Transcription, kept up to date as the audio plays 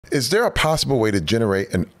Is there a possible way to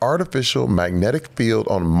generate an artificial magnetic field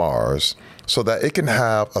on Mars so that it can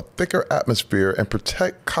have a thicker atmosphere and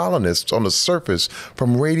protect colonists on the surface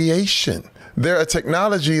from radiation? There a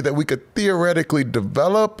technology that we could theoretically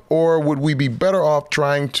develop, or would we be better off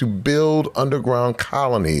trying to build underground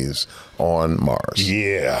colonies on Mars?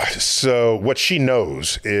 Yeah, so what she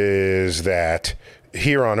knows is that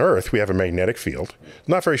here on Earth, we have a magnetic field.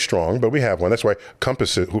 Not very strong, but we have one. That's why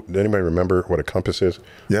compasses, anybody remember what a compass is?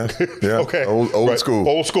 Yeah, yeah. Okay. Old right. school.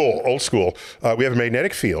 Old school. We have a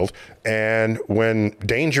magnetic field, and when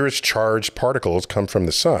dangerous charged particles come from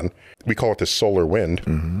the sun, we call it the solar wind.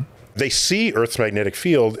 Mm-hmm. They see Earth's magnetic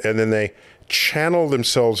field, and then they channel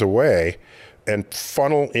themselves away and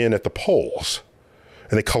funnel in at the poles.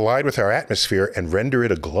 And they collide with our atmosphere and render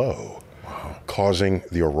it aglow, causing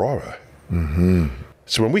the aurora. Mm-hmm.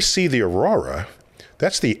 So when we see the aurora,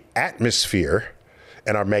 that's the atmosphere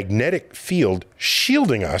and our magnetic field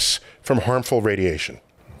shielding us from harmful radiation.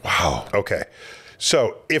 Wow. Okay.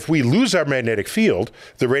 So if we lose our magnetic field,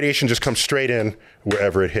 the radiation just comes straight in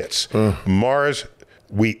wherever it hits. Mars,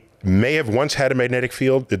 we may have once had a magnetic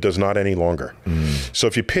field. It does not any longer. So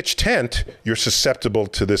if you pitch tent, you're susceptible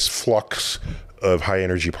to this flux of high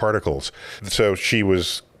energy particles. So she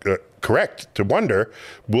was correct to wonder,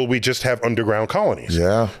 will we just have underground colonies?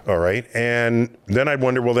 Yeah. All right. And then I'd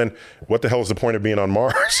wonder, well, then what the hell is the point of being on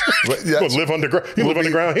Mars? We'll live underground. You live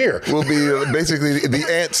underground here. We'll be basically the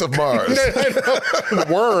ants of Mars. The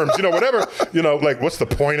worms, whatever, like what's the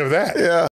point of that? Yeah.